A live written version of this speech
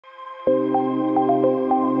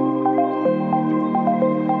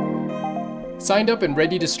Signed up and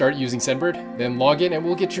ready to start using Sendbird? Then log in and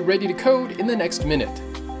we'll get you ready to code in the next minute.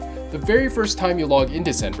 The very first time you log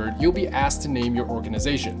into Sendbird, you'll be asked to name your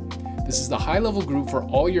organization. This is the high-level group for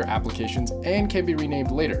all your applications and can be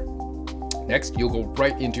renamed later. Next, you'll go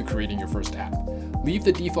right into creating your first app. Leave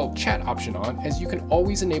the default chat option on, as you can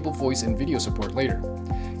always enable voice and video support later.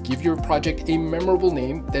 Give your project a memorable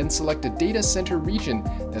name, then select a data center region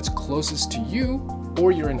that's closest to you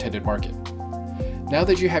or your intended market. Now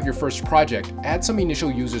that you have your first project, add some initial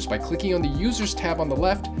users by clicking on the Users tab on the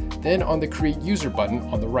left, then on the Create User button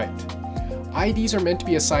on the right. IDs are meant to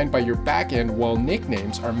be assigned by your backend, while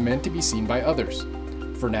nicknames are meant to be seen by others.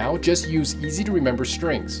 For now, just use easy-to-remember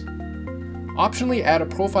strings. Optionally add a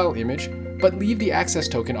profile image, but leave the access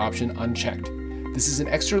token option unchecked. This is an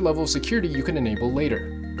extra level of security you can enable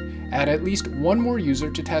later. Add at least one more user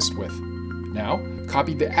to test with. Now,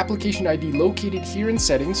 copy the application ID located here in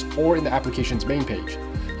Settings or in the application's main page.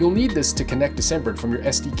 You'll need this to connect to Sendbird from your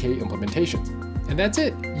SDK implementations. And that's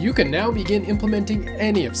it! You can now begin implementing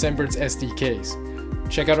any of Sendbird's SDKs.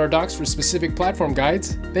 Check out our docs for specific platform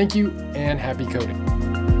guides. Thank you, and happy coding!